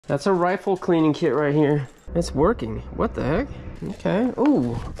That's a rifle cleaning kit right here. It's working. What the heck? Okay.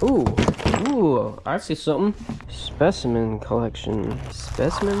 Ooh, ooh, ooh. I see something. Specimen collection.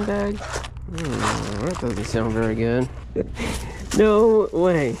 Specimen bag? That doesn't sound very good. No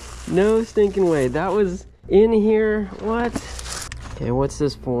way. No stinking way. That was in here. What? Okay, what's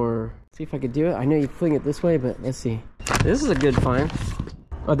this for? See if I could do it. I know you fling it this way, but let's see. This is a good find.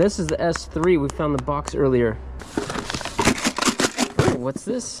 Oh, this is the S3. We found the box earlier. Oh, what's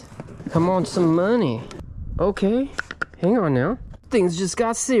this? Come on, some money. Okay, hang on now. Things just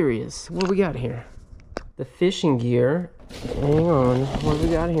got serious. What do we got here? The fishing gear. Hang on, what do we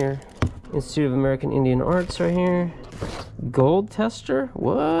got here? Institute of American Indian Arts right here. Gold tester?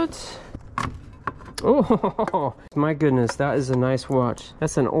 What? Oh, my goodness, that is a nice watch.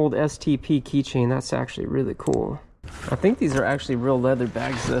 That's an old STP keychain. That's actually really cool. I think these are actually real leather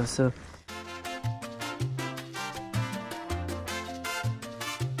bags though, so.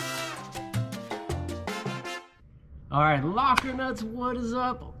 All right, locker nuts, what is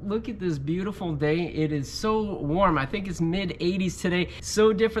up? Look at this beautiful day. It is so warm. I think it's mid 80s today.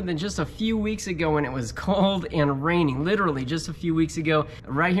 So different than just a few weeks ago when it was cold and raining. Literally just a few weeks ago,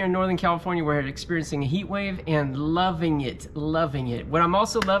 right here in Northern California, we're experiencing a heat wave and loving it, loving it. What I'm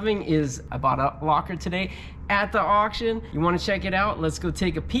also loving is I bought a locker today at the auction. You wanna check it out? Let's go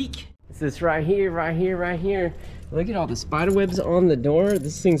take a peek. It's this right here, right here, right here. Look at all the spider webs on the door.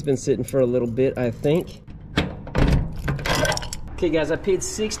 This thing's been sitting for a little bit, I think. Okay guys, I paid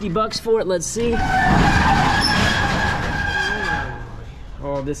 60 bucks for it. Let's see.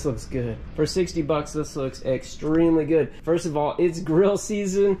 Oh, this looks good. For 60 bucks, this looks extremely good. First of all, it's grill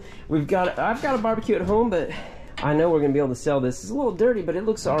season. I've got a barbecue at home, but I know we're gonna be able to sell this. It's a little dirty, but it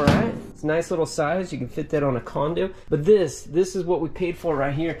looks all right. It's a nice little size. You can fit that on a condo. But this is what we paid for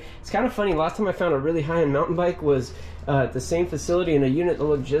right here. It's kind of funny. Last time I found a really high-end mountain bike was at the same facility in a unit that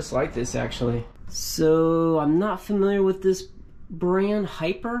looked just like this, actually. So I'm not familiar with this brand.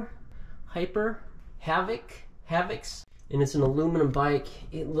 Havocs, and it's an aluminum bike.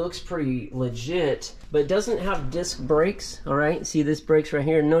 It looks pretty legit, but it doesn't have disc brakes. All right, see this brakes right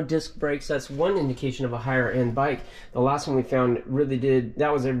here, no disc brakes. That's one indication of a higher end bike. The last one we found really did.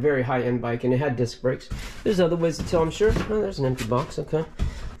 That was a very high end bike and it had disc brakes. There's other ways to tell, I'm sure. Oh, there's an empty box. Okay,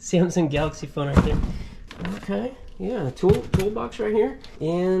 Samsung Galaxy phone right there. Okay, yeah, toolbox right here,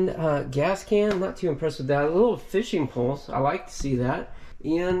 and gas can. Not too impressed with that. A little fishing poles. I like to see that,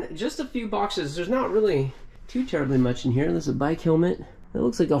 and just a few boxes. There's not really too terribly much in here. There's a bike helmet. That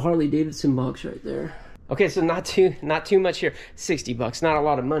looks like a Harley Davidson box right there. Okay, so not too much here. 60 bucks, not a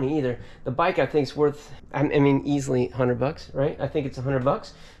lot of money either. The bike I think is worth, I mean, easily 100 bucks, right? I think it's 100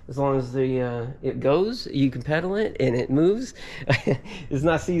 bucks. As long as it goes, you can pedal it and it moves. It's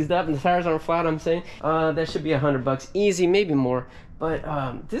not seized up and the tires aren't flat, I'm saying. That should be 100 bucks, easy, maybe more. But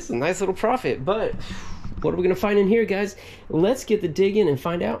this is a nice little profit. But what are we gonna find in here, guys? Let's get the dig in and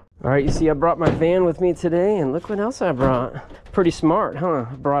find out. All right, you see I brought my van with me today, and look what else I brought. Pretty smart, huh?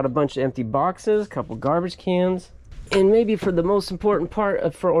 I brought a bunch of empty boxes, a couple garbage cans, and maybe for the most important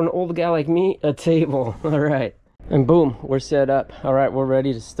part, for an old guy like me, a table. All right, and boom, we're set up. All right, we're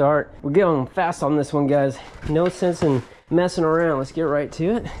ready to start. We're going fast on this one, guys. No sense in messing around. Let's get right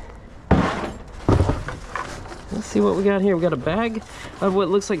to it. Let's see what we got here. We got a bag of what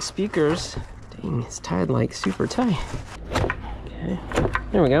looks like speakers. Dang, it's tied like super tight. Okay,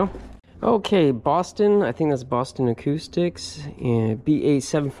 there we go. Okay, Boston, I think that's Boston Acoustics, and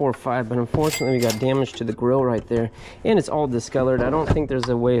BA745, but unfortunately we got damage to the grill right there, and it's all discolored. I don't think there's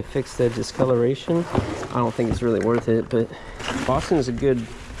a way to fix the discoloration. I don't think it's really worth it, but Boston is a good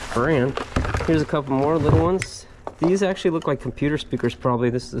brand. Here's a couple more little ones. These actually look like computer speakers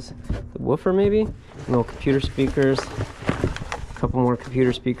probably. This is the woofer maybe? No, computer speakers. A couple more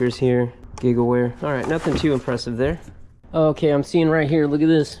computer speakers here. Gigaware. All right, nothing too impressive there. Okay, I'm seeing right here, look at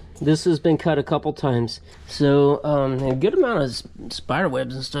this. This has been cut a couple times. So, a good amount of spider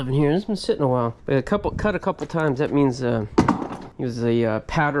webs and stuff in here. It's been sitting a while. But cut a couple times, that means it was a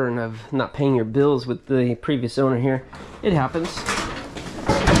pattern of not paying your bills with the previous owner here. It happens.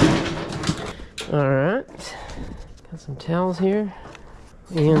 All right, got some towels here.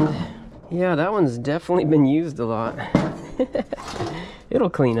 And yeah, that one's definitely been used a lot. It'll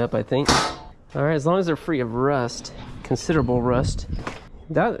clean up, I think. All right, as long as they're free of rust, considerable rust.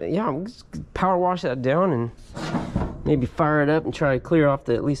 Yeah, just power wash that down and maybe fire it up and try to clear off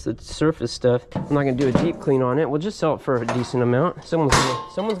at least the surface stuff. I'm not gonna do a deep clean on it. We'll just sell it for a decent amount. Someone's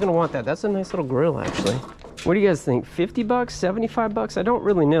gonna want that. That's a nice little grill, actually. What do you guys think? 50 bucks, 75 bucks? I don't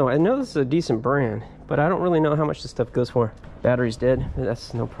really know. I know this is a decent brand, but I don't really know how much this stuff goes for. Battery's dead, but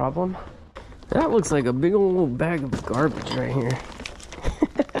that's no problem. That looks like a big old bag of garbage right here.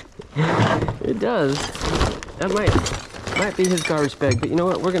 It does. That might be his garbage bag, but you know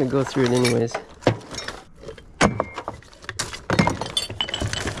what? We're gonna go through it anyways.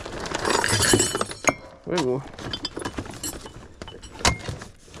 Ooh.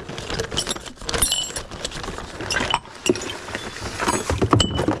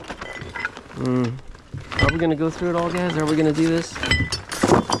 Are we gonna go through it all, guys? Are we gonna do this?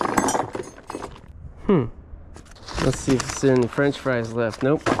 Let's see if it's in French fries left.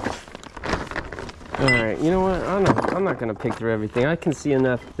 Nope. Alright, you know what? I'm not gonna pick through everything. I can see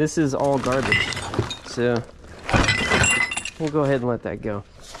enough. This is all garbage. So we'll go ahead and let that go.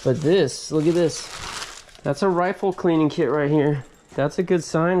 But this, look at this. That's a rifle cleaning kit right here. That's a good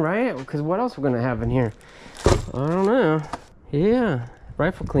sign, right? Because what else we're gonna have in here? I don't know. Yeah,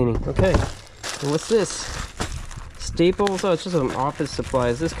 rifle cleaning. Okay. And what's this? Staples. Oh, it's just some office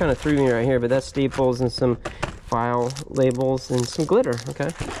supplies. This kind of threw me right here, but that's staples and some file labels and some glitter. Okay.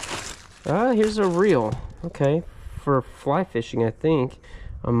 Here's a reel. Okay, for fly fishing, I think.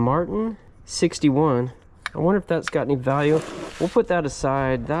 A Martin 61. I wonder if that's got any value. We'll put that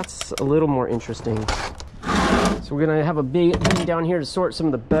aside. That's a little more interesting. So we're gonna have a big bin down here to sort some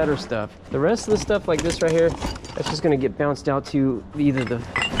of the better stuff. The rest of the stuff like this right here, that's just gonna get bounced out to either the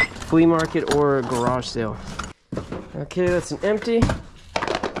flea market or a garage sale. Okay, that's an empty.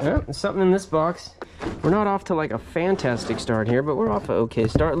 Oh, there's something in this box. We're not off to like a fantastic start here, but we're off an okay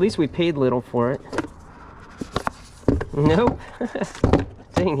start. At least we paid little for it. Nope.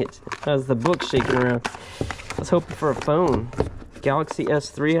 Dang it. How's the book shaking around? I was hoping for a phone. Galaxy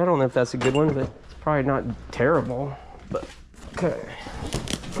S3. I don't know if that's a good one, but it's probably not terrible. But okay.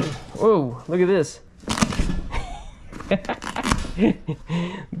 Whoa, look at this.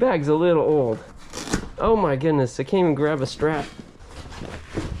 Bag's a little old. Oh my goodness, I can't even grab a strap.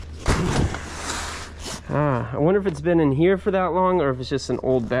 I wonder if it's been in here for that long or if it's just an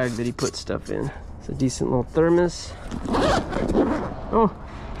old bag that he put stuff in. It's a decent little thermos. Oh,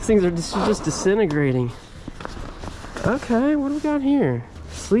 these things are just disintegrating. Okay, what do we got here?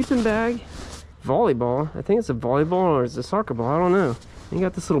 Sleeping bag, volleyball. I think it's a volleyball or it's a soccer ball. I don't know. You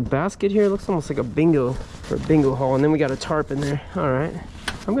got this little basket here. It looks almost like a bingo or a bingo hall. And then we got a tarp in there. All right,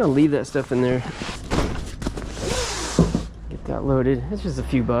 I'm gonna leave that stuff in there. Get that loaded. It's just a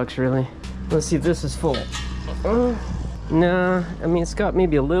few bucks, really. Let's see if this is full. Nah, I mean, it's got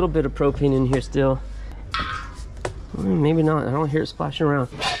maybe a little bit of propane in here still. Maybe not. I don't hear it splashing around.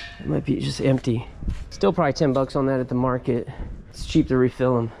 It might be just empty. Still probably 10 bucks on that at the market. It's cheap to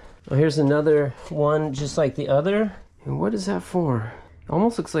refill them. Well, here's another one just like the other. And what is that for? It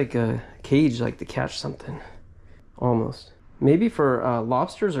almost looks like a cage, like to catch something. Almost. Maybe for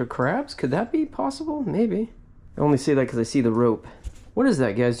lobsters or crabs? Could that be possible? Maybe. I only say that because I see the rope. What is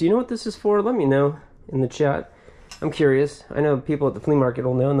that, guys? Do you know what this is for? Let me know in the chat. I'm curious. I know people at the flea market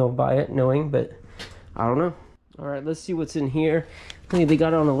will know and they'll buy it knowing, but I don't know. All right, let's see what's in here. I think they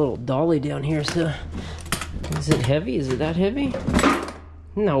got it on a little dolly down here, so is it heavy? Is it that heavy?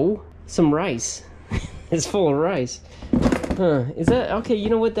 No, some rice. It's full of rice. Huh, is that, okay, you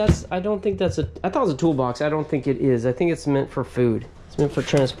know what, I don't think that's I thought it was a toolbox. I don't think it is. I think it's meant for food. It's meant for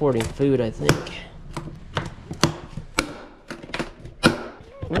transporting food, I think.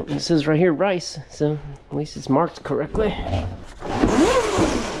 Oh, it says right here rice, so at least it's marked correctly.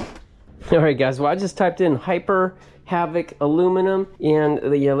 Alright guys, well I just typed in Hyper Havoc aluminum, and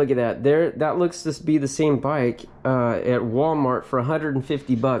yeah, look at that. That looks to be the same bike at Walmart for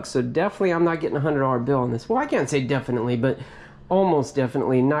 150 bucks. So definitely I'm not getting a $100 bill on this. Well, I can't say definitely, but almost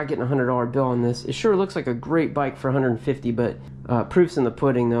definitely not getting a $100 bill on this. It sure looks like a great bike for 150, but proof's in the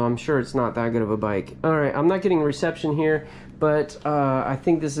pudding though. I'm sure it's not that good of a bike. Alright, I'm not getting reception here, but I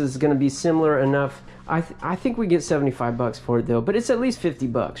think this is going to be similar enough. I think we get 75 bucks for it though, but it's at least 50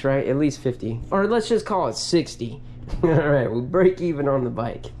 bucks, right? At least 50. Or let's just call it 60. Alright, we'll break even on the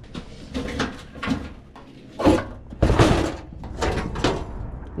bike.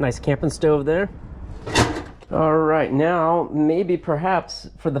 Nice camping stove there. Alright, now maybe perhaps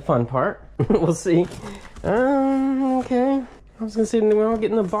for the fun part. We'll see. Okay. I was gonna say we're all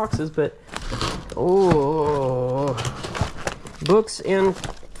getting the boxes, but oh, books and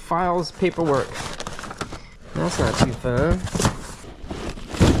files, paperwork. That's not too fun.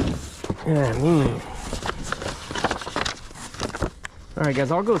 Yeah, me. Alright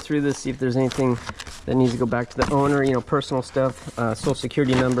guys, I'll go through this, see if there's anything that needs to go back to the owner, you know, personal stuff, social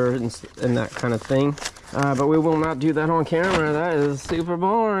security number and that kind of thing. But we will not do that on camera. That is super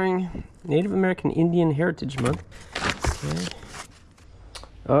boring. Native American Indian Heritage Month. Okay.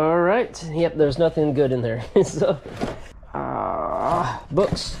 Alright, yep, there's nothing good in there. So,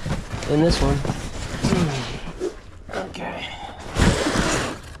 books in this one. Okay.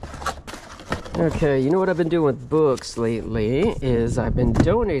 Okay, you know what I've been doing with books lately is I've been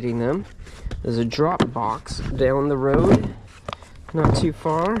donating them. There's a drop box down the road, not too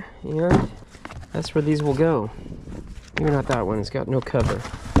far, and that's where these will go. Maybe not that one, it's got no cover.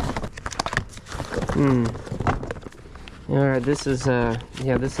 Alright, this is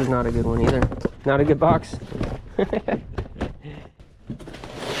yeah, this is not a good one either. Not a good box.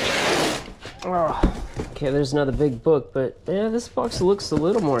 Oh, okay, there's another big book, but yeah, this box looks a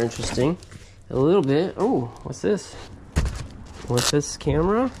little more interesting. A little bit. Oh, what's this? What's this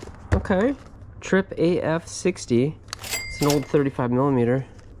camera? Okay. Trip AF60. It's an old 35mm.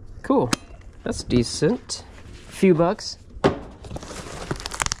 Cool. That's decent. A few bucks.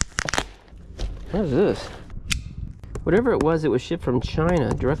 What is this? Whatever it was shipped from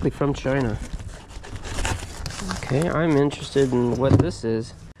China, directly from China. Okay, I'm interested in what this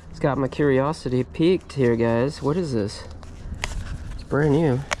is. It's got my curiosity piqued here, guys. What is this? It's brand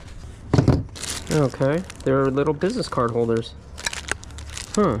new. Okay, they're little business card holders.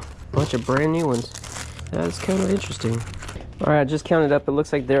 Huh, bunch of brand new ones. That's kind of interesting. All right, I just counted up. It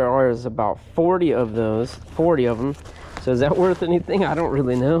looks like there are about 40 of those, 40 of them. So is that worth anything? I don't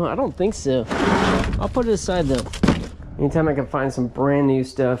really know. I don't think so. I'll put it aside though. Anytime I can find some brand new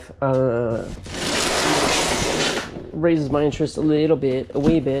stuff, raises my interest a little bit, a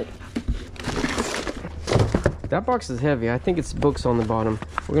wee bit. That box is heavy. I think it's books on the bottom.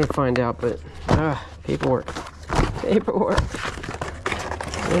 We're gonna find out, but paperwork. Paperwork.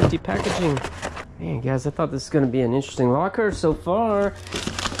 Empty packaging. Man, guys, I thought this was gonna be an interesting locker. So far,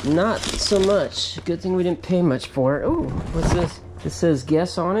 not so much. Good thing we didn't pay much for it. Oh, what's this? It says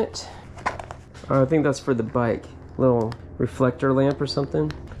guess on it. I think that's for the bike. Little reflector lamp or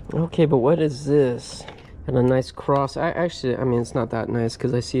something. Okay, but what is this? And a nice cross. I mean, it's not that nice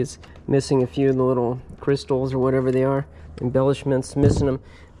because I see it's missing a few of the little crystals or whatever they are. Embellishments, missing them.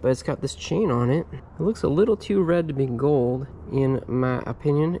 But it's got this chain on it. It looks a little too red to be gold, in my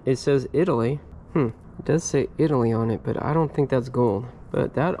opinion. It says Italy. It does say Italy on it, but I don't think that's gold.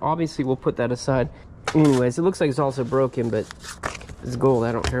 But that, obviously, we'll put that aside. Anyways, it looks like it's also broken, but it's gold.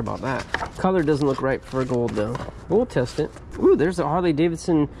 I don't care about that. Color doesn't look right for gold, though. We'll test it. Ooh, there's a Harley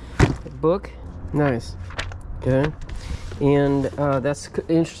Davidson book. Nice. Okay. And that's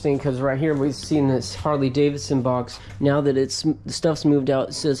interesting because right here we've seen this Harley Davidson box. Now that the stuff's moved out,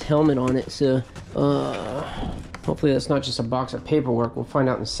 it says helmet on it. So hopefully that's not just a box of paperwork. We'll find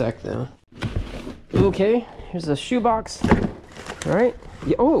out in a sec, though. Okay, here's a shoe box. All right.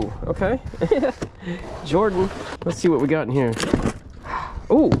 Yeah, oh, okay. Jordan. Let's see what we got in here.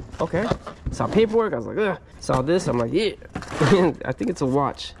 Oh, okay. Saw paperwork. I was like, ugh. Saw this. I'm like, yeah. I think it's a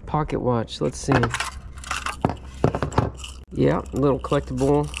watch, pocket watch. Let's see. Yeah, a little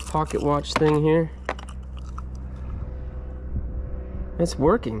collectible pocket watch thing here. It's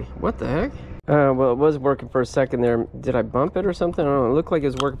working. What the heck? Well, it was working for a second there. Did I bump it or something? I don't know. It looked like it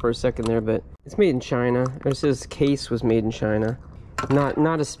was working for a second there, but it's made in China. It says case was made in China.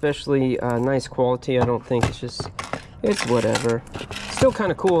 Not especially nice quality, I don't think. It's whatever. Still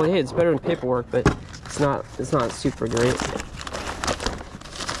kind of cool. Hey, it's better than paperwork, but it's not super great.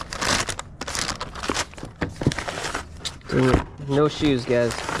 No shoes,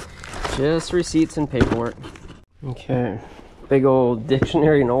 guys. Just receipts and paperwork. Okay. Big old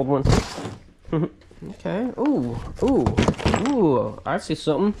dictionary, an old one. Okay. Ooh. I see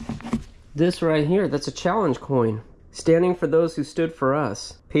something. This right here, that's a challenge coin. Standing for those who stood for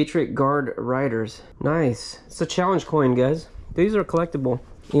us. Patriot Guard Riders. Nice. It's a challenge coin, guys. These are collectible.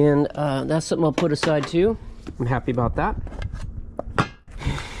 And that's something I'll put aside too. I'm happy about that.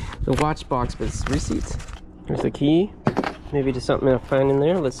 The watch box, but it's receipts. There's a key. Maybe to something I'll find in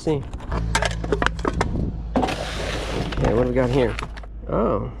there. Let's see. Okay, what do we got here?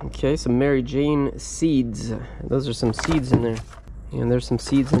 Oh, okay, some Mary Jane seeds. Those are some seeds in there. And there's some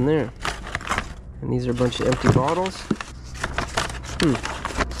seeds in there. And these are a bunch of empty bottles.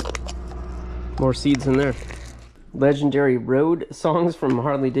 More seeds in there. Legendary road songs from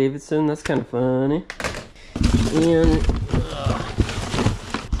Harley Davidson. That's kind of funny. And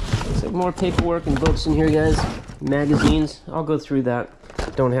looks like more paperwork and books in here, guys. Magazines. I'll go through that.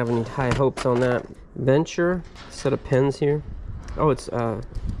 Don't have any high hopes on that. Venture. Set of pens here. Oh, it's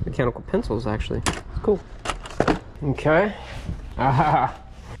mechanical pencils, actually. Cool. Okay.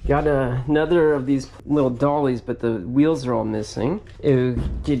 Got another of these little dollies, but the wheels are all missing.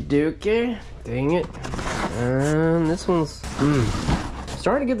 Okie dokie. Dang it. And this one's...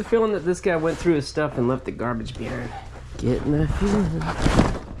 starting to get the feeling that this guy went through his stuff and left the garbage behind. Getting that feeling.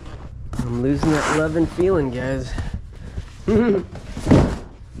 I'm losing that loving feeling, guys.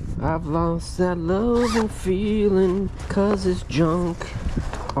 I've lost that loving feeling, 'cause it's junk.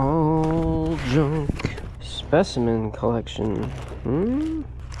 All junk. Specimen collection.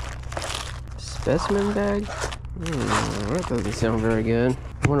 Specimen bag? That doesn't sound very good.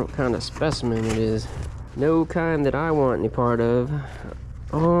 I wonder what kind of specimen it is. No kind that I want any part of.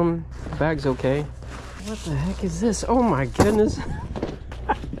 Bag's okay. What the heck is this? Oh my goodness.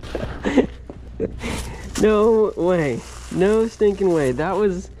 No way. No stinking way. That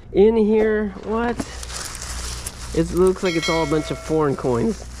was in here. What? It looks like it's all a bunch of foreign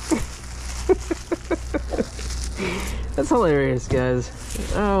coins. That's hilarious, guys.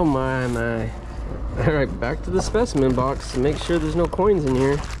 Oh my. All right, back to the specimen box to make sure there's no coins in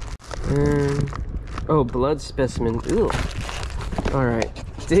here. Oh, blood specimen. Ew. All right.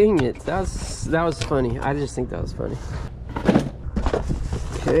 Dang it. That was funny. I just think that was funny.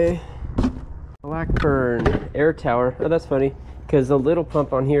 Okay. Blackburn air tower. Oh, that's funny. Because the little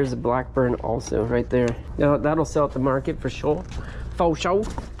pump on here is a Blackburn also, right there. Now, that'll sell at the market for sure. For sure.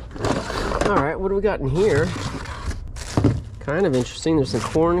 All right, what do we got in here? Kind of interesting. There's some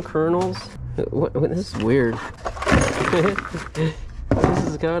corn kernels. What, this is weird. This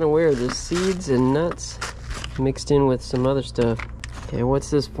is kind of weird. There's seeds and nuts mixed in with some other stuff. Okay, what's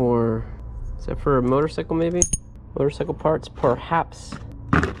this for? Is that for a motorcycle maybe? Motorcycle parts, perhaps.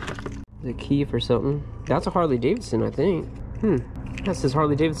 The key for something. That's a Harley Davidson, I think. That says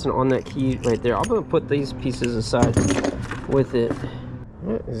Harley Davidson on that key right there. I'm gonna put these pieces aside with it.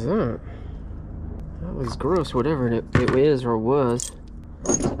 What is that? That was gross, whatever it is or was.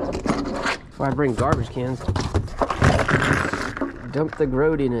 If I bring garbage cans. Dump the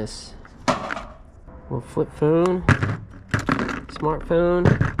grody-ness. Well, flip phone,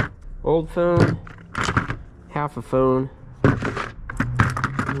 smartphone, old phone, half a phone.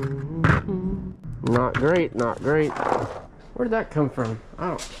 Not great, not great. Where did that come from?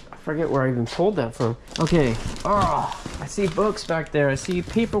 I forget where I even pulled that from. Okay. Oh, I see books back there. I see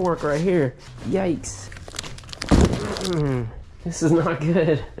paperwork right here. Yikes. This is not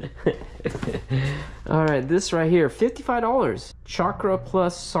good. All right, this right here, $55. Chakra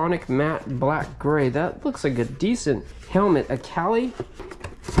Plus Sonic Matte Black Gray. That looks like a decent helmet. A Cali?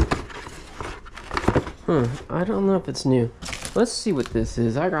 I don't know if it's new. Let's see what this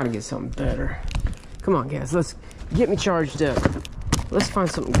is. I gotta get something better. Come on, guys. Let's get me charged up. Let's find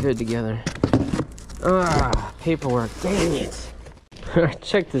something good together. Paperwork. Dang it. All right,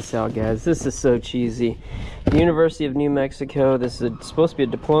 check this out, guys. This is so cheesy. The University of New Mexico. This is supposed to be a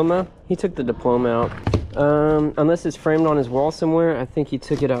diploma. He took the diploma out. Unless it's framed on his wall somewhere, I think he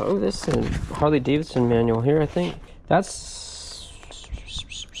took it out. Oh, this is a Harley Davidson manual here, I think. That's,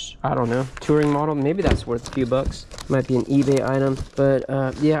 I don't know, touring model. Maybe that's worth a few bucks. Might be an eBay item. But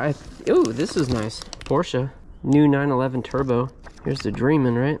yeah, oh, this is nice. Porsche. New 911 Turbo. Here's the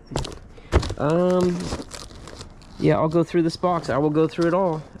Dreamin', right? Yeah, I'll go through this box. I will go through it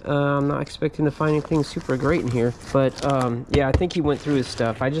all. I'm not expecting to find anything super great in here. But, yeah, I think he went through his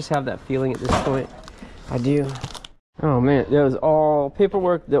stuff. I just have that feeling at this point. I do. Oh, man. That was all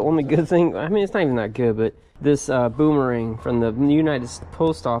paperwork. The only good thing... I mean, it's not even that good, but this boomerang from the United States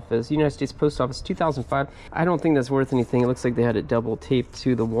Post Office, 2005. I don't think that's worth anything. It looks like they had it double taped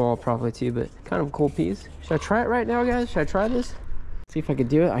to the wall probably, too, but kind of a cool piece. Should I try it right now, guys? Should I try this? See if I could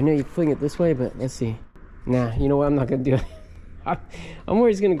do it. I know you fling it this way, but let's see. Nah, you know what? I'm not gonna do it. I'm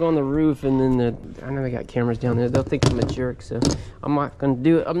worried he's gonna go on the roof, and then I know they got cameras down there. They'll think I'm a jerk, so I'm not gonna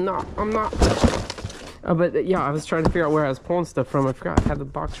do it. I'm not. But yeah, I was trying to figure out where I was pulling stuff from. I forgot I have the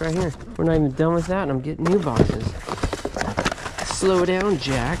box right here. We're not even done with that, and I'm getting new boxes. Slow down,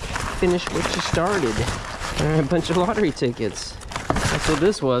 Jack. Finish what you started. A bunch of lottery tickets. That's what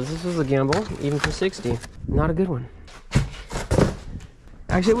this was. This was a gamble, even for 60. Not a good one.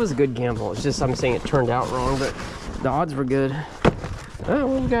 Actually, it was a good gamble. It's just I'm saying it turned out wrong, but the odds were good. Oh,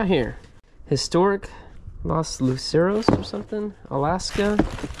 what we got here? Historic Los Luceros or something? Alaska.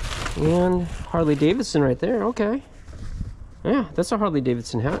 And Harley Davidson right there. Okay. Yeah, that's a Harley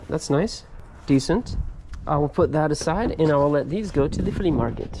Davidson hat. That's nice. Decent. I will put that aside, and I will let these go to the flea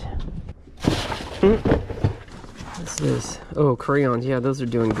market. What's this? Oh, crayons. Yeah, those are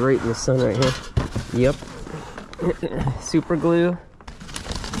doing great in the sun right here. Yep. Super glue.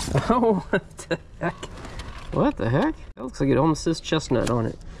 Oh, what the heck? What the heck? That looks like it almost says Chestnut on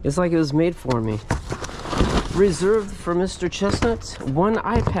it. It's like it was made for me. Reserved for Mr. Chestnut, one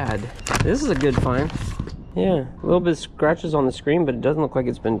iPad. This is a good find. Yeah, a little bit of scratches on the screen, but it doesn't look like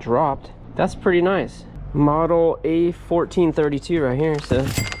it's been dropped. That's pretty nice. Model A1432 right here, so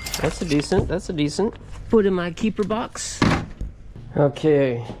that's a decent. Put in my keeper box.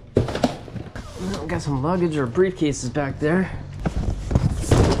 Okay. Got some luggage or briefcases back there.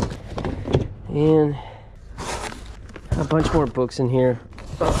 And a bunch more books in here.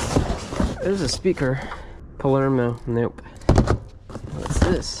 there's a speaker. Palermo. Nope. What's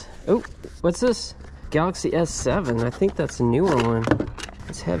this? Oh, what's this? Galaxy S7. I think that's a newer one.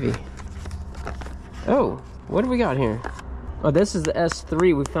 It's heavy. Oh, what do we got here? Oh, this is the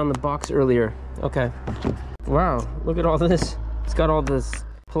S3. We found the box earlier. Okay. Wow, look at all this. It's got all this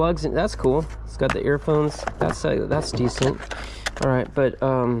plugs in. That's cool. It's got the earphones. That's decent. All right, but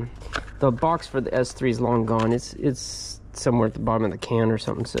the box for the S3 is long gone. It's somewhere at the bottom of the can or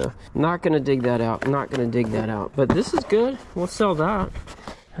something. So not gonna dig that out. Not gonna dig that out. But this is good. We'll sell that.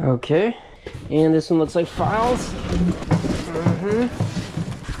 Okay. And this one looks like files.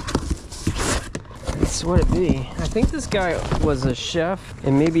 That's what it be. I think this guy was a chef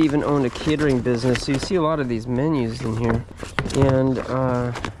and maybe even owned a catering business. So you see a lot of these menus in here. And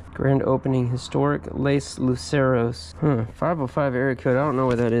grand opening, historic Lace Luceros. 505 area code. I don't know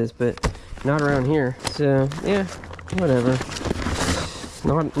where that is, but not around here. So yeah, whatever.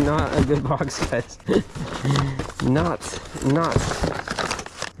 Not a good box, guys. not.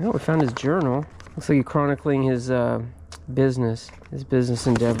 Oh, we found his journal. Looks like he's chronicling his business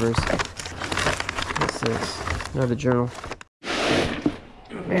endeavors. What's this? Another journal.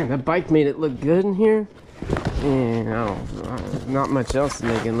 Man, that bike made it look good in here. Yeah, not much else to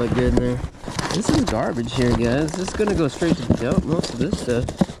make it look good in there. This is garbage here, guys. This is gonna go straight to the dump, most of this stuff.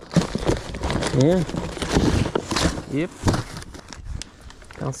 Yeah. Yep.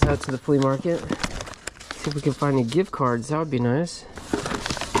 Bounce out to the flea market. See if we can find any gift cards. That would be nice.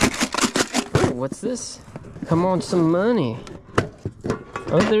 Oh, what's this? Come on, some money.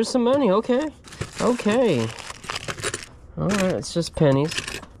 Oh, there's some money. Okay. Okay. Alright, it's just pennies.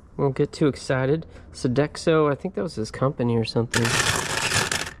 Won't get too excited. Sodexo, I think that was his company or something.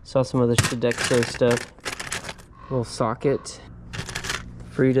 Saw some other Sodexo stuff. Little socket.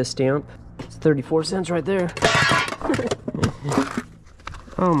 Frida stamp. It's 34 cents right there.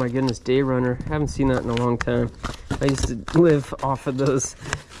 Oh my goodness, Day Runner. Haven't seen that in a long time. I used to live off of those.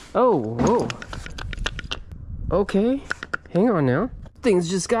 Oh, whoa. Okay. Hang on now. Things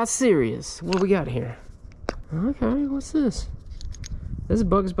just got serious. What we got here? Okay, what's this? This is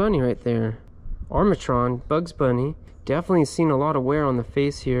Bugs Bunny right there. Armatron, Bugs Bunny. Definitely seen a lot of wear on the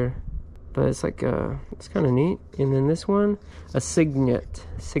face here. But it's like, it's kind of neat. And then this one, a Signet.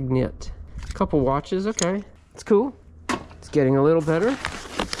 A couple watches, okay. It's cool. It's getting a little better.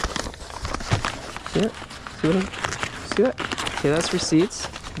 See it? See that? Okay, that's receipts.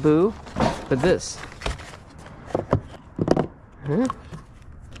 Boo. But this.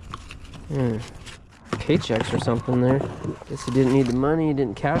 Paychecks or something there. Guess he didn't need the money. He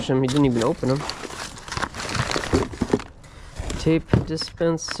didn't cash them. He didn't even open them. Tape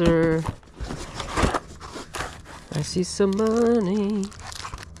dispenser. I see some money.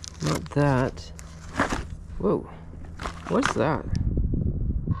 Not that. Whoa. What's that?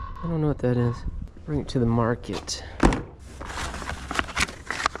 I don't know what that is. Bring it to the market.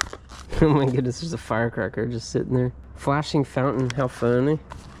 Oh my goodness, there's a firecracker just sitting there. Flashing fountain, how funny.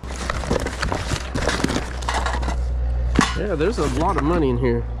 Yeah, there's a lot of money in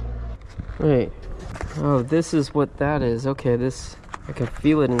here. Wait. Oh, this is what that is. Okay, this, I can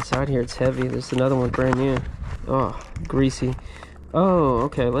feel it inside here. It's heavy. There's another one brand new. Oh, greasy. Oh,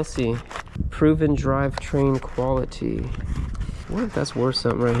 okay, let's see. Proven drivetrain quality. What if that's worth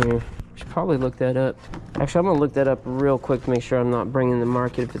something right here? Should probably look that up. Actually, I'm gonna look that up real quick to make sure I'm not bringing the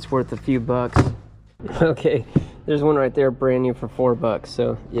market if it's worth a few bucks. Okay, there's one right there, brand new for $4.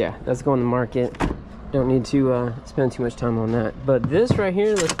 So yeah, that's going to the market. Don't need to spend too much time on that. But this right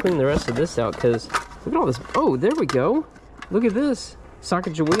here, let's clean the rest of this out because look at all this. Oh, there we go. Look at this.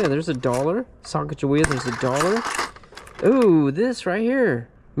 Sacagawea, there's $1. Sacagawea, there's $1. Ooh, this right here.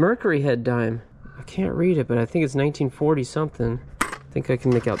 Mercury head dime. I can't read it, but I think it's 1940 something. I think I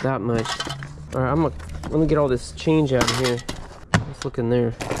can make out that much. All right, let me get all this change out of here. Let's look in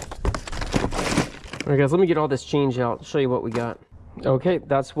there. All right, guys, let me get all this change out. Show you what we got. Okay,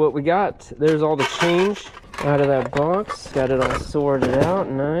 that's what we got. There's all the change out of that box. Got it all sorted out.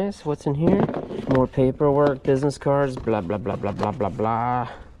 Nice. What's in here? More paperwork, business cards, blah, blah, blah, blah, blah, blah, blah.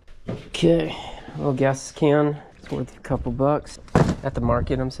 Okay, little gas can. It's worth a couple bucks. At the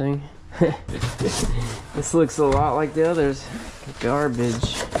market, I'm saying. This looks a lot like the others.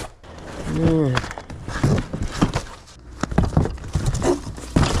 Garbage. Yeah.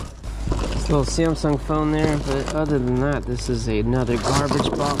 Little Samsung phone there, but other than that, this is another garbage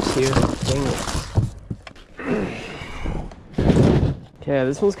box here. Dang it. Okay,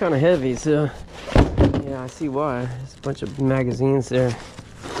 this one's kind of heavy, so yeah, I see why. There's a bunch of magazines there.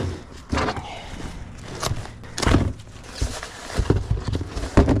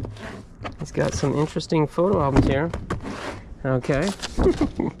 It's got some interesting photo albums here. Okay.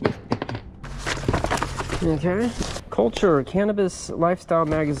 Okay. Culture, Cannabis Lifestyle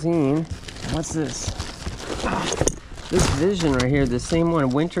Magazine. What's this? This Vision right here, the same one,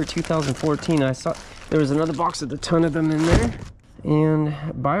 winter 2014. I saw there was another box with a ton of them in there. And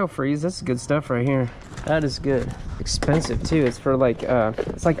Biofreeze, that's good stuff right here. That is good. Expensive too. It's for like,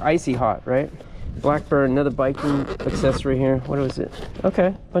 it's like icy hot, right? Blackbird, another biking accessory here. What was it?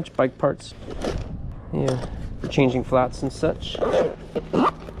 Okay, bunch of bike parts. Yeah, for changing flats and such.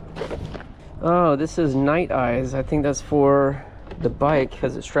 Oh, this is Night Eyes. I think that's for the bike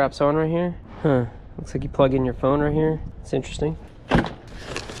because it straps on right here. Huh. Looks like you plug in your phone right here. It's interesting. It's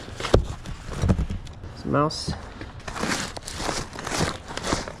a mouse.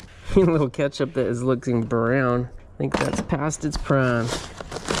 A little ketchup that is looking brown. I think that's past its prime.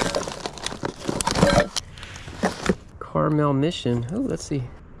 Carmel Mission. Oh, let's see.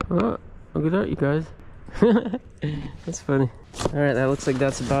 Oh, look at that, you guys. That's funny. All right, that looks like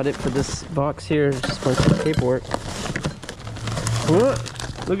that's about it for this box here. Just a bunch of paperwork.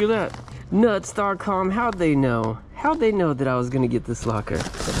 What? Look at that. Nuts.com. How'd they know? How'd they know that I was gonna get this locker?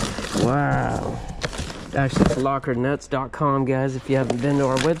 Wow. Actually, it's lockernuts.com, guys. If you haven't been to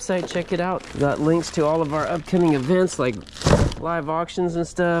our website, check it out. We got links to all of our upcoming events, like live auctions and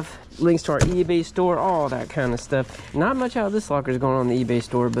stuff. Links to our eBay store, all that kind of stuff. Not much out of this locker is going on the eBay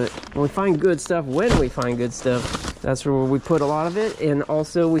store, but when we find good stuff, that's where we put a lot of it. And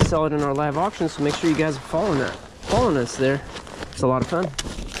also, we sell it in our live auctions, so make sure you guys are following us there. It's a lot of fun.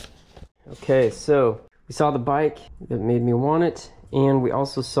 Okay, so we saw the bike that made me want it, and we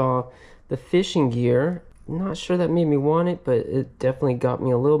also saw the fishing gear. Not sure that made me want it, but it definitely got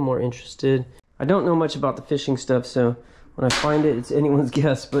me a little more interested. I don't know much about the fishing stuff, so when I find it, it's anyone's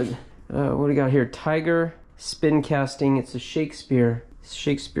guess. But what do we got here? Tiger spin casting. It's a Shakespeare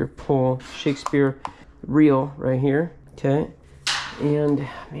pole, Shakespeare reel right here. Okay, and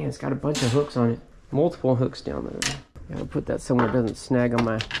man, it's got a bunch of hooks on it. Multiple hooks down there. Gotta put that somewhere it doesn't snag on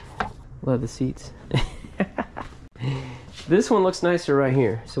my leather seats. This one looks nicer right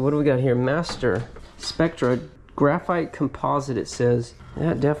here. So what do we got here? Master Spectra Graphite Composite, it says.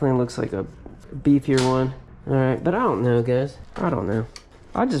 That definitely looks like a beefier one. All right, but I don't know, guys. I don't know.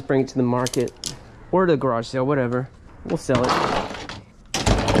 I'll just bring it to the market or to the garage sale, whatever. We'll sell it.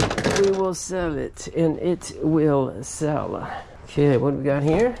 We will sell it, and it will sell. Okay, what do we got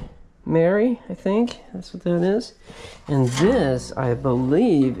here? Mary, I think that's what that is. And this, I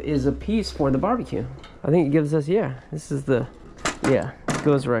believe, is a piece for the barbecue. I think it gives us, yeah, this is the, yeah, it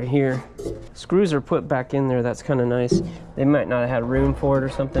goes right here. Screws are put back in there. That's kind of nice. They might not have had room for it or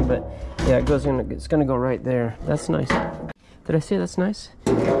something, but yeah, it goes in. It's gonna go right there. That's nice. Did I say that's nice?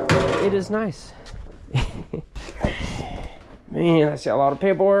 It is nice. Man, I see a lot of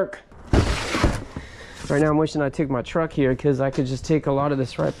paperwork. Right now I'm wishing I took my truck here because I could just take a lot of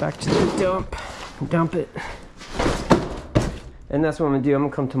this right back to the dump it. And that's what I'm gonna do. I'm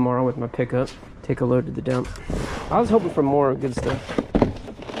gonna come tomorrow with my pickup, take a load to the dump. I was hoping for more good stuff.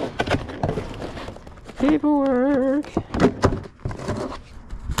 Paperwork.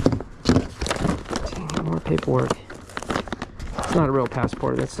 Dang, more paperwork. It's not a real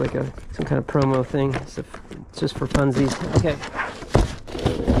passport. That's like some kind of promo thing. It's just for funsies. Okay.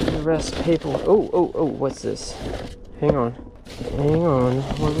 The rest paperwork. Oh, what's this? Hang on.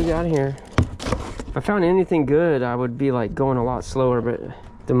 What do we got here? If I found anything good, I would be like going a lot slower, but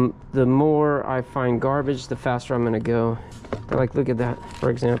the more I find garbage, the faster I'm gonna go. But like, look at that, for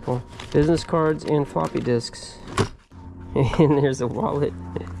example. Business cards and floppy disks. And there's a wallet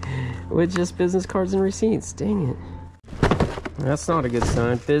with just business cards and receipts. Dang it. That's not a good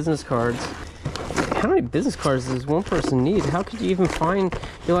sign. Business cards. How many business cards does one person need? How could you even find,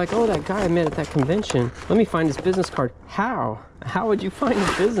 you're like, oh, that guy I met at that convention. Let me find his business card. How? How would you find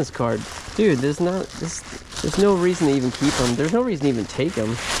his business card? Dude, there's no reason to even keep them. There's no reason to even take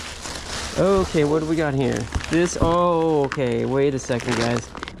them. Okay, what do we got here? Oh, okay, wait a second, guys.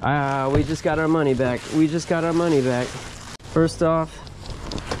 We just got our money back. First off,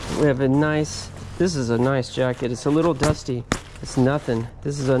 we have this is a nice jacket. It's a little dusty. It's nothing.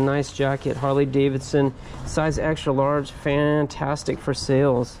 This is a nice jacket, Harley Davidson, size extra large, fantastic for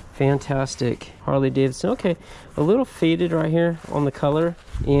sales. Fantastic, Harley Davidson. Okay, a little faded right here on the color,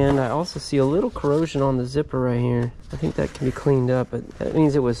 and I also see a little corrosion on the zipper right here. I think that can be cleaned up, but that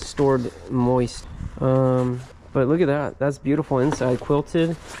means it was stored moist. But look at that. That's beautiful inside,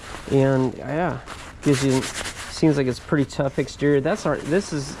 quilted, and yeah, seems like it's pretty tough exterior.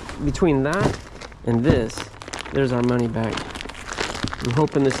 This is between that and this. There's our money back. I'm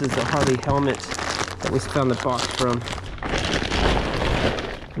hoping this is the Harley helmet that we found the box from.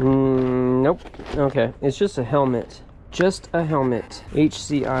 Nope. Okay, it's just a helmet. Just a helmet.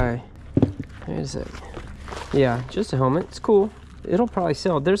 HCI. Wait a sec. Yeah, just a helmet. It's cool. It'll probably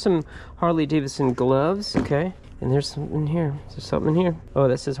sell. There's some Harley Davidson gloves, okay? And there's something in here. There's something in here. Oh,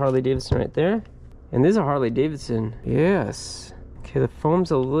 that says Harley Davidson right there. And this is a Harley Davidson. Yes. Okay, the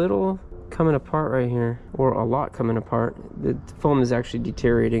foam's a little coming apart right here, or a lot coming apart. The foam is actually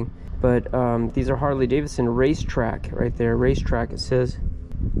deteriorating. But these are Harley Davidson Racetrack right there. Racetrack, it says.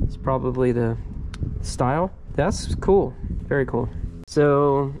 It's probably the style. That's cool. Very cool.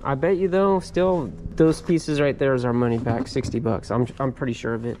 So I bet you though, still those pieces right there is our money back. 60 bucks. I'm pretty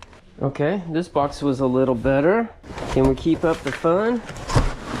sure of it. Okay, this box was a little better. Can we keep up the fun?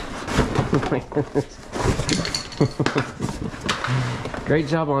 Oh my goodness. Great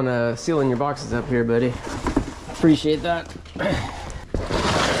job on sealing your boxes up here, buddy. Appreciate that.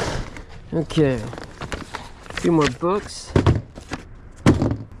 Okay, a few more books,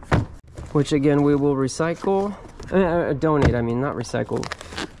 which again we will recycle. Donate, I mean, not recycle.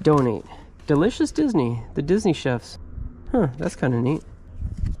 Donate. Delicious Disney, the Disney chefs. Huh, that's kind of neat.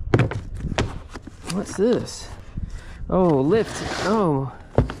 What's this? Oh, lift. Oh,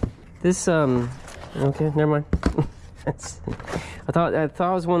 this okay, never mind. I thought it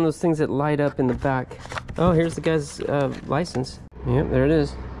was one of those things that light up in the back. Oh, here's the guy's license. Yep, there it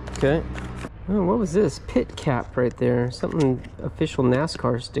is. Okay. Oh, what was this? Pit cap right there. Something official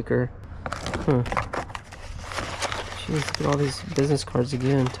NASCAR sticker. Huh. Jeez, look at all these business cards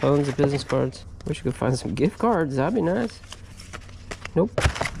again. Tons of business cards. Wish we could find some gift cards. That'd be nice. Nope.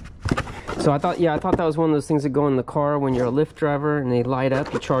 So I thought that was one of those things that go in the car when you're a Lyft driver and they light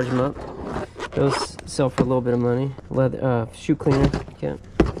up. You charge them up. Those sell for a little bit of money. Leather, shoe cleaner. Okay.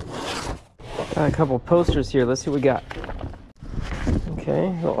 Got a couple posters here. Let's see what we got. Okay,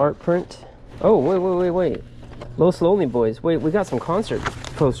 a little art print. Oh, wait. Los Lonely Boys. Wait, we got some concert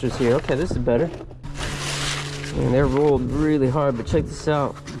posters here. Okay, this is better. And they're rolled really hard, but check this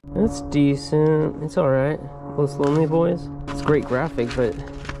out. That's decent. It's alright. Los Lonely Boys. It's great graphic, but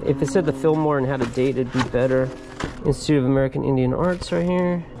if it said the Fillmore and had a date, it'd be better. Institute of American Indian Arts right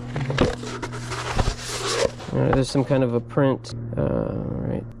here. There's some kind of a print.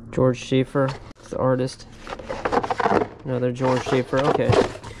 Right. George Schaefer, the artist. Another George Schaefer. Okay.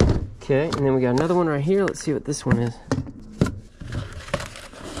 Okay, and then we got another one right here. Let's see what this one is.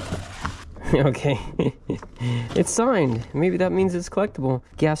 Okay. It's signed. Maybe that means it's collectible.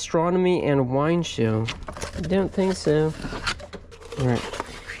 Gastronomy and Wine Show. I don't think so. Alright.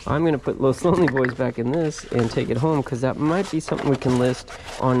 I'm going to put Los Lonely Boys back in this and take it home because that might be something we can list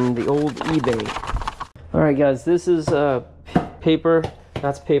on the old eBay. Alright guys, this is paper.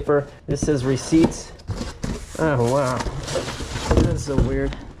 That's paper. This says receipts. Oh wow. That's so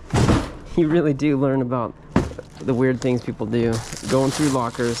weird. You really do learn about the weird things people do. Going through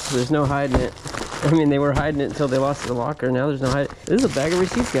lockers. There's no hiding it. I mean, they were hiding it until they lost the locker. Now there's no hiding. This is a bag of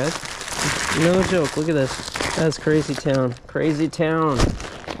receipts, guys. No joke. Look at this. That's crazy town. Crazy town.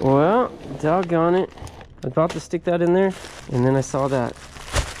 Well, doggone it. I was about to stick that in there, and then I saw that.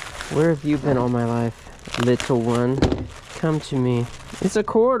 Where have you been all my life, little one? Come to me. It's a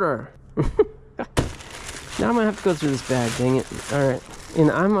quarter. Now I'm gonna have to go through this bag, dang it. Alright. And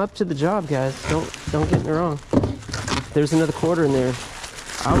I'm up to the job, guys. Don't get me wrong. If there's another quarter in there,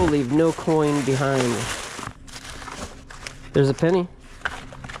 I will leave no coin behind. There's a penny.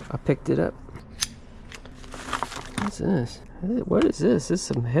 I picked it up. What's this? What is this? This is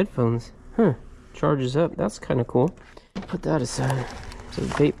some headphones. Huh. Charges up. That's kind of cool. Put that aside. It's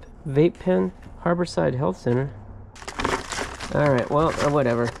a vape pen. Harborside Health Center. Alright, well,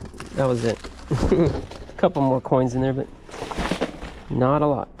 whatever. That was it. A couple more coins in there, but not a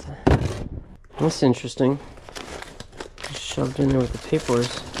lot. That's interesting. Just shoved in there with the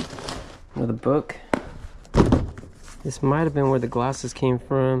papers. Another book. This might have been where the glasses came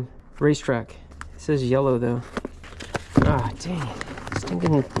from. Racetrack. It says yellow though. Ah, dang it.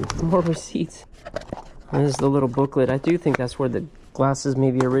 Stinking more receipts. And this is the little booklet. I do think that's where the glasses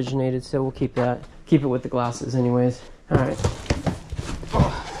maybe originated, so we'll keep that. Keep it with the glasses anyways. Alright.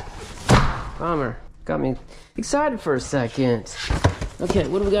 Oh, bummer. Got me excited for a second. Okay,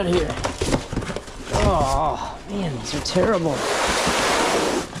 what do we got here? Oh, man, these are terrible.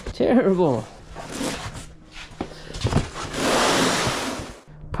 Terrible.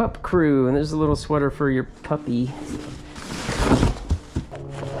 Pup Crew, and there's a little sweater for your puppy.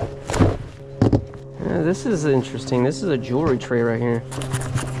 This is interesting. This is a jewelry tray right here.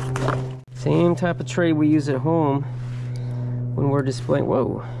 Same type of tray we use at home when we're displaying.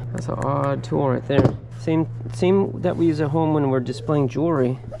 Whoa, that's an odd tool right there. Same that we use at home when we're displaying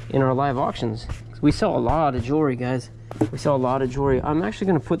jewelry in our live auctions. We sell a lot of jewelry, guys. We sell a lot of jewelry. I'm actually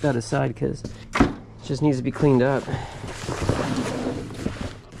going to put that aside because it just needs to be cleaned up.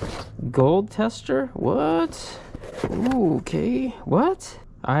 Gold tester? What? Ooh, okay. What?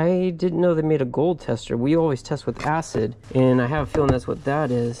 I didn't know they made a gold tester. We always test with acid, and I have a feeling that's what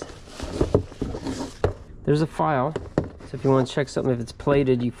that is. There's a file. So if you want to check something, if it's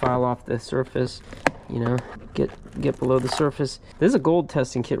plated, you file off the surface, you know, get below the surface. There's a gold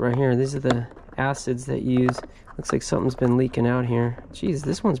testing kit right here. These are the acids that you use. Looks like something's been leaking out here. Jeez,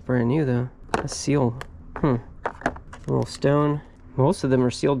 this one's brand new though. A seal. A little stone. Most of them are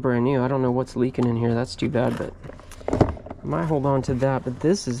sealed brand new. I don't know what's leaking in here. That's too bad, but I might hold on to that. But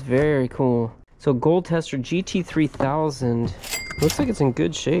this is very cool. So gold tester GT3000. Looks like it's in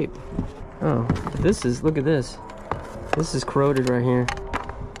good shape. Oh, this is, look at this. This is corroded right here.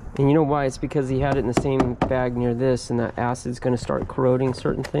 And you know why? It's because he had it in the same bag near this, and that acid's going to start corroding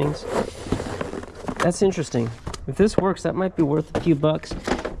certain things. That's interesting. If this works, that might be worth a few bucks,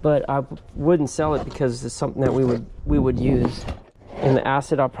 but I wouldn't sell it because it's something that we would use. And the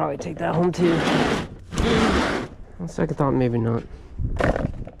acid, I'll probably take that home too. On second thought, maybe not.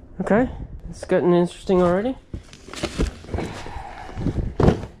 Okay, it's getting interesting already.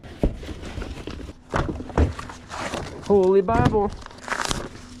 Holy Bible.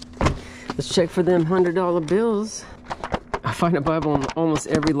 Let's check for them $100 bills. I find a Bible in almost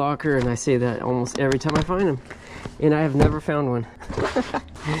every locker, and I say that almost every time I find them. And I have never found one.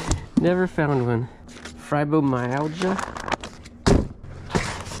 Never found one. Fibromyalgia.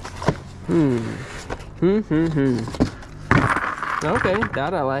 Okay,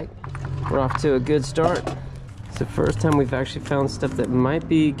 that I like. We're off to a good start. It's the first time we've actually found stuff that might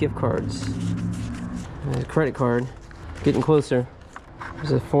be gift cards. There's a credit card. Getting closer.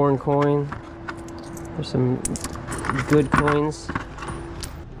 There's a foreign coin. There's some good coins.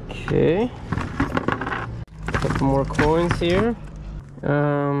 Okay. A couple more coins here.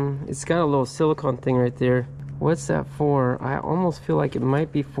 It's got a little silicone thing right there. What's that for? I almost feel like it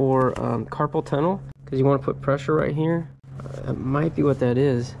might be for carpal tunnel, because you want to put pressure right here. That might be what that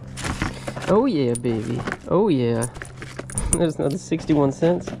is. Oh yeah, baby. Oh yeah. There's another 61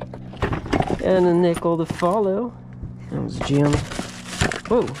 cents. And a nickel to follow. That was Jim.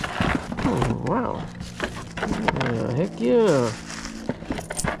 Whoa. Oh, wow. Heck yeah.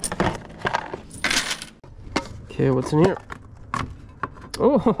 Okay, what's in here?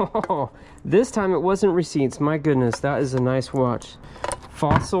 Oh, this time it wasn't receipts. My goodness, that is a nice watch.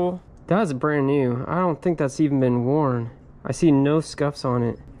 Fossil. That is brand new. I don't think that's even been worn. I see no scuffs on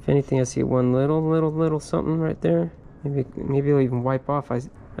it. If anything, I see one little something right there. Maybe it'll even wipe off.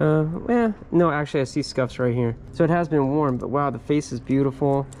 No, actually I see scuffs right here. So it has been worn, but wow, the face is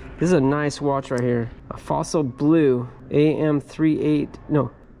beautiful. This is a nice watch right here. A Fossil Blue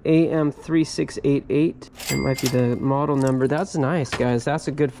AM3688. That might be the model number. That's nice, guys. That's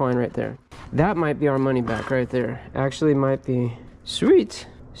a good find right there. That might be our money back right there. Actually might be. Sweet.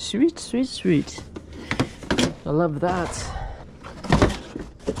 Sweet, sweet, sweet. I love that.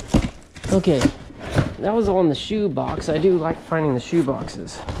 Okay. That was all in the shoe box. I do like finding the shoe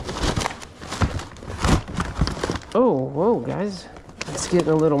boxes. Oh, whoa, guys. It's getting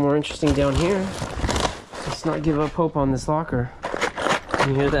a little more interesting down here. Let's not give up hope on this locker.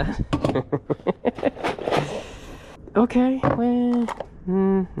 Can you hear that? Okay, well,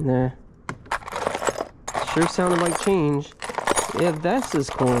 nah. Sure sounded like change. Yeah, this is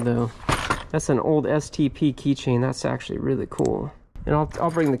cool, though. That's an old STP keychain. That's actually really cool. And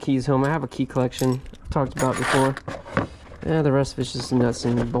I'll bring the keys home. I have a key collection I've talked about before. Yeah, the rest of it's just nuts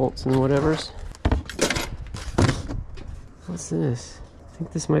and bolts and whatevers. What's this? I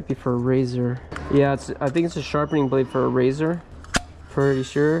think this might be for a razor. Yeah, I think it's a sharpening blade for a razor. Pretty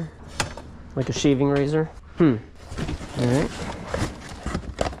sure. Like a shaving razor. Alright.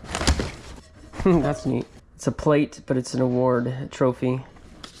 That's neat. It's a plate, but it's an award, a trophy.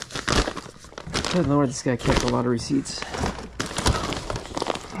 Good Lord, this guy kept a lot of receipts.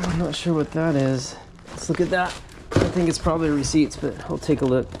 I'm not sure what that is. Let's look at that. I think it's probably receipts, but I'll take a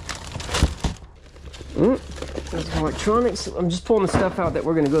look. There's electronics. I'm just pulling the stuff out that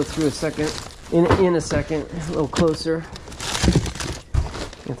we're going to go through in a second, a little closer.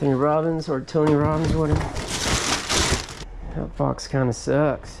 Anthony Robbins or Tony Robbins, whatever. That box kind of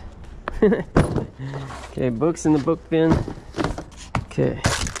sucks. Okay, books in the book bin. Okay,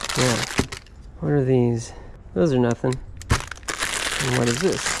 yeah. What are these? Those are nothing. And what is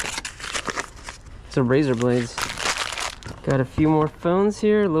this? It's a razor blades. Got a few more phones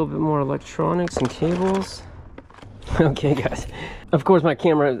here, a little bit more electronics and cables. Okay, guys. Of course, my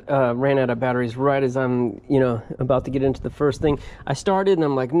camera ran out of batteries right as I'm, about to get into the first thing. I started and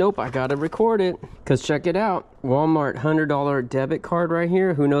I'm like, nope, I gotta record it. Because check it out. Walmart $100 debit card right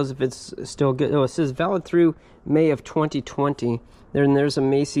here. Who knows if it's still good. Oh, it says valid through May of 2020. Then there's a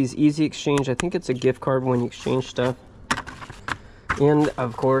Macy's Easy Exchange. I think it's a gift card when you exchange stuff. And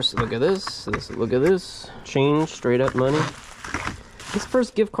of course, look at this. Look at this. Change, straight up money. This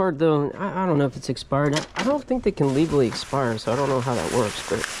first gift card though, I don't know if it's expired. I don't think they can legally expire, so I don't know how that works.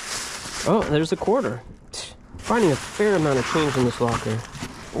 But oh, there's a quarter. Finding a fair amount of change in this locker.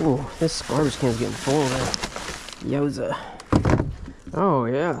 Oh, this garbage can's getting full there. Yoza. Oh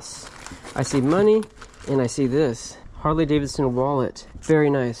yes, I see money, and I see this Harley Davidson wallet. Very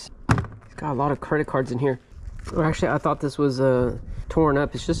nice. It's got a lot of credit cards in here. Oh, actually, I thought this was torn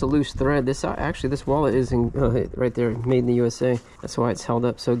up. It's just a loose thread. This actually, this wallet is in, right there, made in the USA. That's why it's held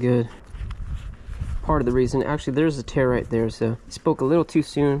up so good. Part of the reason. Actually, there's a tear right there, so spoke a little too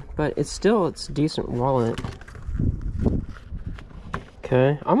soon, but it's a decent wallet.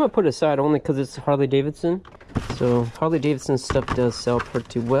 Okay, I'm gonna put it aside only because it's Harley Davidson. So Harley Davidson stuff does sell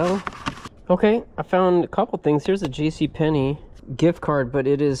pretty well. Okay, I found a couple things. Here's a JCPenney gift card, but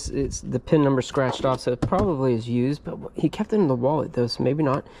it's the pin number scratched off, so it probably is used, but he kept it in the wallet though, so maybe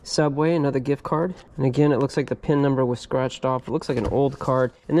not. Subway, another gift card, and again it looks like the pin number was scratched off. It looks like an old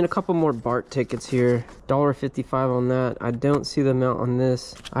card. And then a couple more BART tickets here, $1.55 on that. I don't see the amount on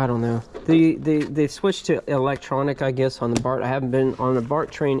this. I don't know. They switched to electronic, I guess, on the BART. I haven't been on a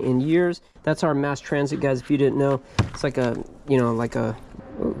BART train in years. That's our mass transit, guys, if you didn't know. It's like a, you know, like a,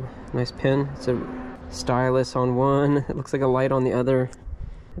 ooh, nice pen. It's a stylus on one. It looks like a light on the other.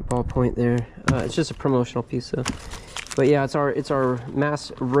 Ballpoint there. It's just a promotional piece, so. But yeah, it's our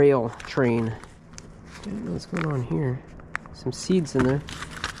mass rail train. I don't know what's going on here. Some seeds in there.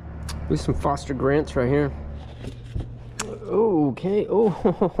 There's some Foster Grants right here. Okay.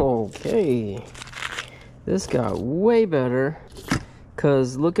 Oh, okay. This got way better.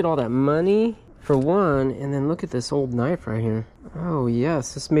 Cause look at all that money for one, and then look at this old knife right here. Oh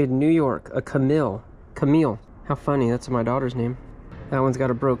yes, this made in New York. A Camille. How funny, that's my daughter's name. That one's got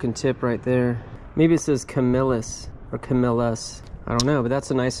a broken tip right there. Maybe it says Camillus or Camillus. I don't know, but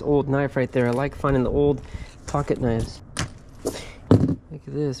that's a nice old knife right there. I like finding the old pocket knives. Look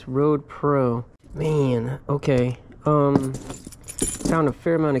at this, Road Pro. Man, okay. Found a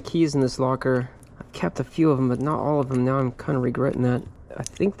fair amount of keys in this locker. I've kept a few of them, but not all of them. Now I'm kind of regretting that. I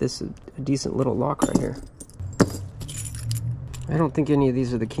think this is a decent little lock right here. I don't think any of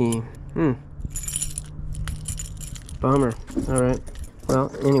these are the key. Bummer. Alright.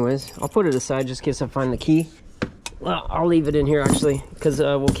 Well, anyways, I'll put it aside just in case I find the key. Well, I'll leave it in here actually, because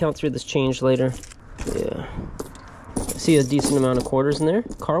we'll count through this change later. Yeah. I see a decent amount of quarters in there.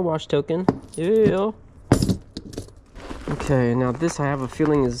 Car wash token. Yeah. Okay, now this I have a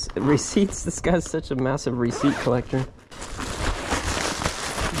feeling is receipts. This guy's such a massive receipt collector.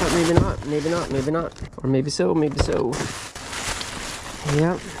 But maybe not, maybe not, maybe not. Or maybe so, maybe so.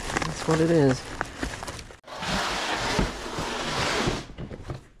 Yep, that's what it is.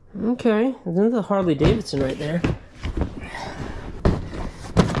 Okay, there's the Harley Davidson right there.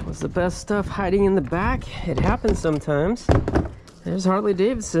 Was the best stuff hiding in the back? It happens sometimes. There's Harley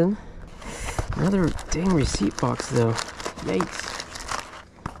Davidson. Another dang receipt box though.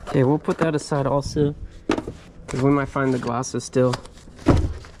 Yikes. Okay, we'll put that aside also, because we might find the glasses still.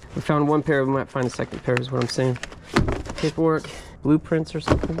 We found one pair, we might find a second pair is what I'm saying. Paperwork, blueprints or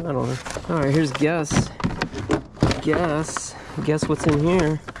something, I don't know. Alright, here's guess. Guess what's in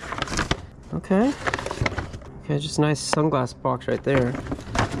here. Okay, just a nice sunglass box right there.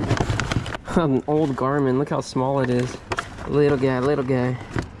 An old Garmin, look how small it is. Little guy.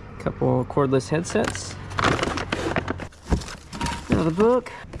 Couple cordless headsets. Another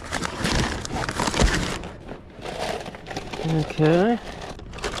book. Okay,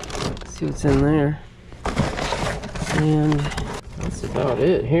 let's see what's in there. And that's about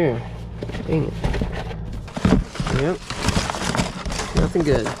it here. Dang it. Yep, nothing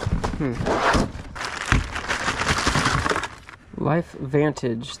good. Life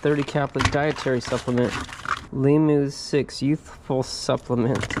Vantage 30 caplet dietary supplement. Limu 6 youthful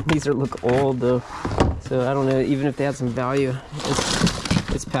supplement. These look old though, so I don't know. Even if they had some value,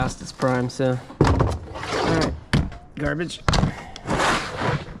 it's past its prime. So, all right, garbage.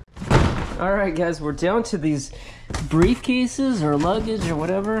 All right, guys, we're down to these briefcases or luggage or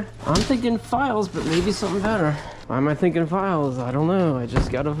whatever. I'm thinking files, but maybe something better. Why am I thinking files? I don't know. I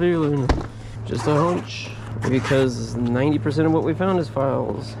just got a feeling. Just a hunch. Because 90% of what we found is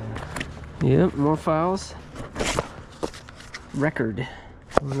files. Yep, more files. Record.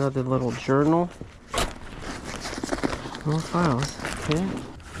 Another little journal. More files. Okay.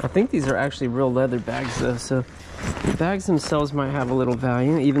 I think these are actually real leather bags though, so the bags themselves might have a little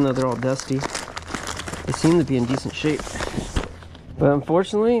value, even though they're all dusty. They seem to be in decent shape. But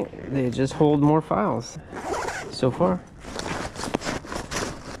unfortunately, they just hold more files so far.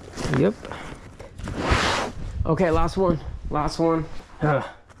 Yep. Okay, last one. Last one.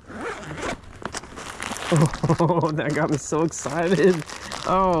 Oh, that got me so excited.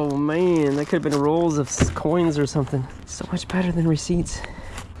 Oh man, that could have been rolls of coins or something. So much better than receipts.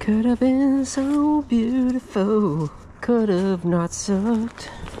 Could have been so beautiful. Could have not sucked.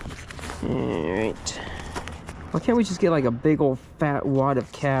 Alright. Why can't we just get like a big old fat wad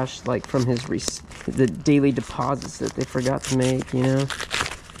of cash, like from his the daily deposits that they forgot to make, you know?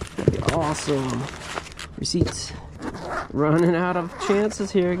 That'd be awesome. Receipts. Running out of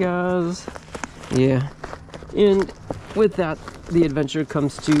chances here, guys. Yeah. And with that, the adventure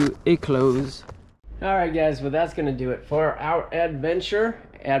comes to a close. Alright guys, well that's gonna do it for our adventure.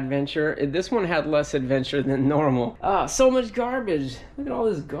 This one had less adventure than normal. Ah, so much garbage. Look at all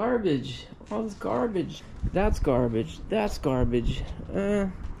this garbage. All this garbage. That's garbage. That's garbage.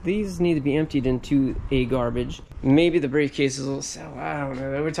 These need to be emptied into a garbage. Maybe the briefcases will sell. I don't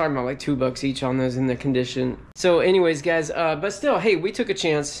know. We're talking about like $2 each on those in the condition. So anyways, guys, but still, hey, we took a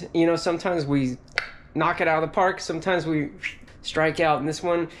chance. You know, sometimes we knock it out of the park. Sometimes we strike out. And this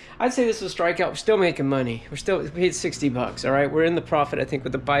one, I'd say this is a strikeout. We're still making money. We paid $60, all right? We're in the profit, I think,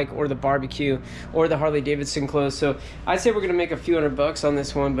 with the bike or the barbecue or the Harley Davidson clothes. So I'd say we're gonna make a few $100 on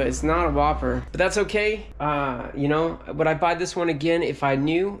this one, but it's not a whopper. But that's okay. You know, would I buy this one again if I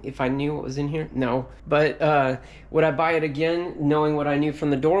knew what was in here? No. But would I buy it again knowing what I knew from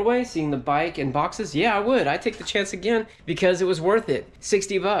the doorway, seeing the bike and boxes? Yeah, I would. I'd take the chance again because it was worth it.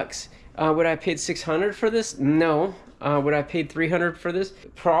 $60. Would I have paid $600 for this? No. Would I have paid $300 for this?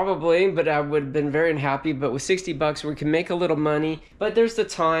 Probably, but I would have been very unhappy. But with $60, we can make a little money. But there's the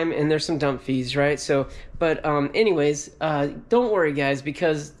time and there's some dump fees, right? So, but anyways, don't worry, guys,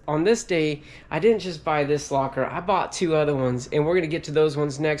 because on this day, I didn't just buy this locker. I bought 2 other ones, and we're gonna get to those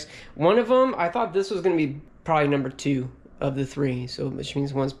ones next. One of them, I thought this was gonna be probably number 2 of the 3, so which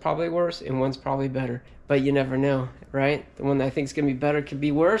means one's probably worse and one's probably better. But you never know, right? The one that I think is going to be better could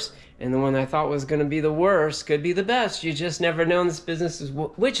be worse, and the one I thought was going to be the worst could be the best. You just never know in this business,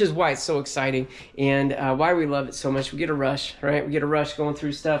 which is why it's so exciting and why we love it so much. We get a rush, right? We get a rush going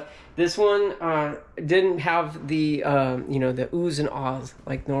through stuff. This one didn't have the, you know, the oohs and ahs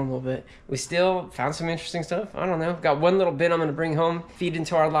like normal, but we still found some interesting stuff. I don't know. Got one little bit I'm going to bring home, feed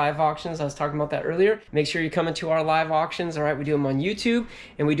into our live auctions. I was talking about that earlier. Make sure you come into our live auctions, all right? We do them on YouTube,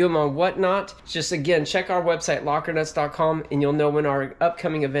 and we do them on Whatnot. Just, again, check our website, lockernuts.com, and you'll know when our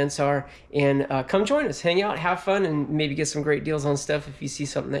upcoming events are. And come join us. Hang out, have fun, and maybe get some great deals on stuff if you see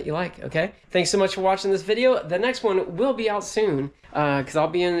something that you like, okay? Thanks so much for watching this video. The next one will be out soon, because I'll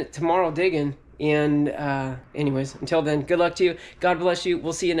be in tomorrow digging. And anyways, until then, good luck to you. God bless you.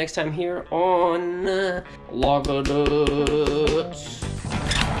 We'll see you next time here on Alcosta.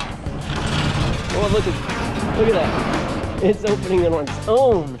 Oh, look at that. It's opening on its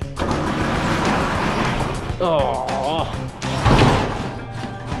own. Oh.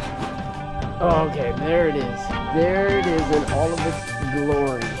 Okay, there it is. There it is in all of its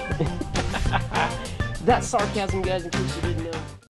glory. That's sarcasm, guys, in case you didn't know.